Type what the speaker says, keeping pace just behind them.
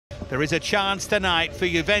There is a chance tonight for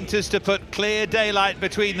Juventus to put clear daylight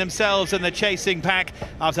between themselves and the chasing pack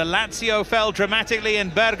after Lazio fell dramatically in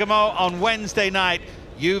Bergamo on Wednesday night.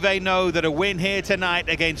 Juve know that a win here tonight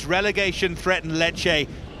against relegation-threatened Lecce.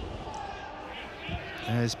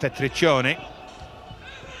 There's Petriccioni.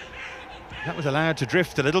 That was allowed to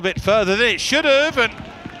drift a little bit further than it should have, and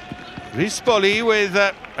Rispoli with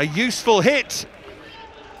a useful hit.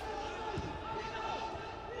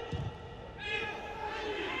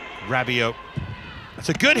 Rabiot. That's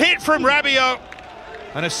a good hit from Rabiot,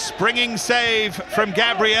 and a springing save from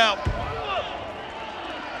Gabriel.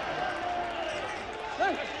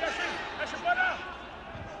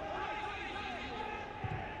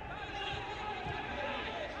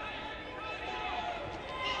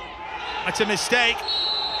 That's a mistake.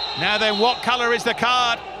 Now then, what colour is the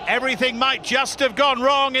card? Everything might just have gone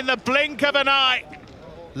wrong in the blink of an eye.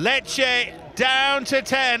 Lecce down to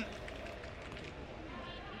 10.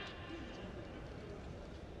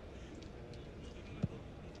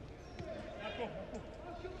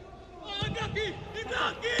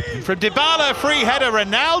 From Dybala, free header,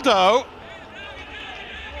 Ronaldo.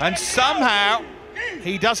 And somehow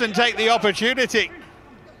he doesn't take the opportunity.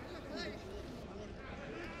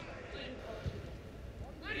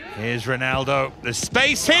 Here's Ronaldo. The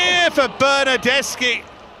space here for Bernardeschi.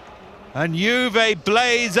 And Juve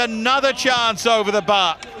blaze another chance over the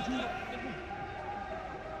bar.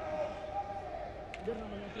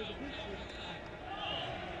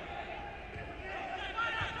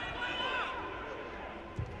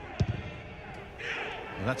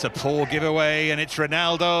 Well, that's a poor giveaway, and it's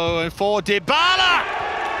Ronaldo for Dybala,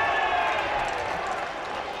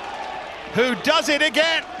 who does it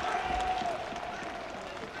again.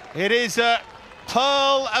 It is a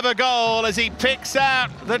pearl of a goal as he picks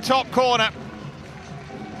out the top corner.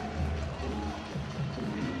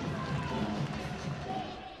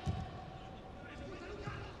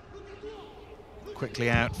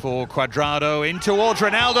 Quickly out for Cuadrado, in towards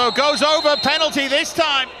Ronaldo, goes over, penalty this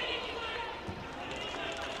time.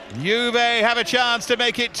 Juve have a chance to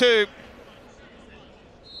make it 2.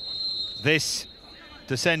 This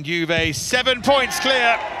to send Juve 7 points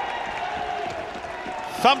clear.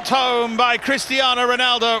 Thumped home by Cristiano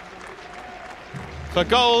Ronaldo for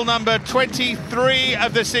goal number 23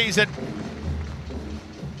 of the season.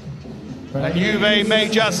 And Juve may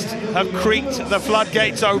just have creaked the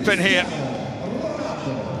floodgates open here.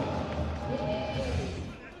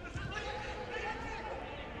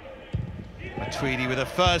 Tweedy with a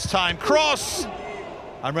first-time cross,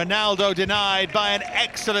 and Ronaldo denied by an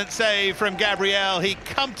excellent save from Gabriel. He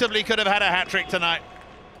comfortably could have had a hat-trick tonight.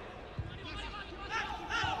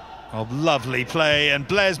 Oh, lovely play, and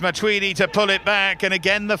Blaise Matuidi to pull it back, and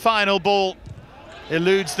again the final ball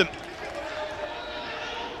eludes them.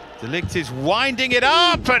 Ligt is winding it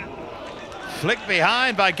up, and flicked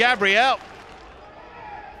behind by Gabriel.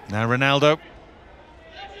 Now Ronaldo.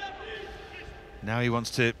 Now he wants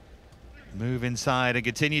to move inside and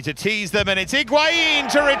continue to tease them, and it's Higuain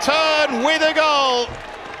to return with a goal.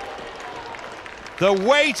 The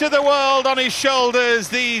weight of the world on his shoulders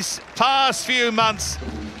these past few months,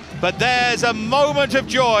 but there's a moment of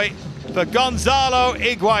joy for Gonzalo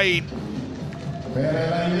Higuain.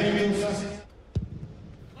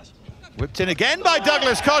 Whipped in again by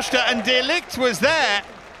Douglas Costa, and Ligt was there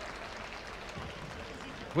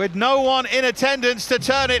with no one in attendance to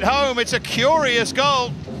turn it home. It's a curious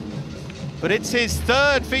goal, but it's his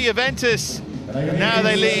 3rd for Juventus. And now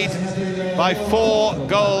they lead by 4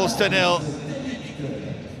 goals to 0.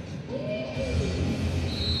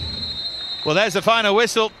 Well, there's the final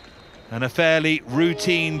whistle, and a fairly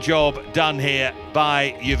routine job done here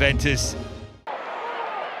by Juventus.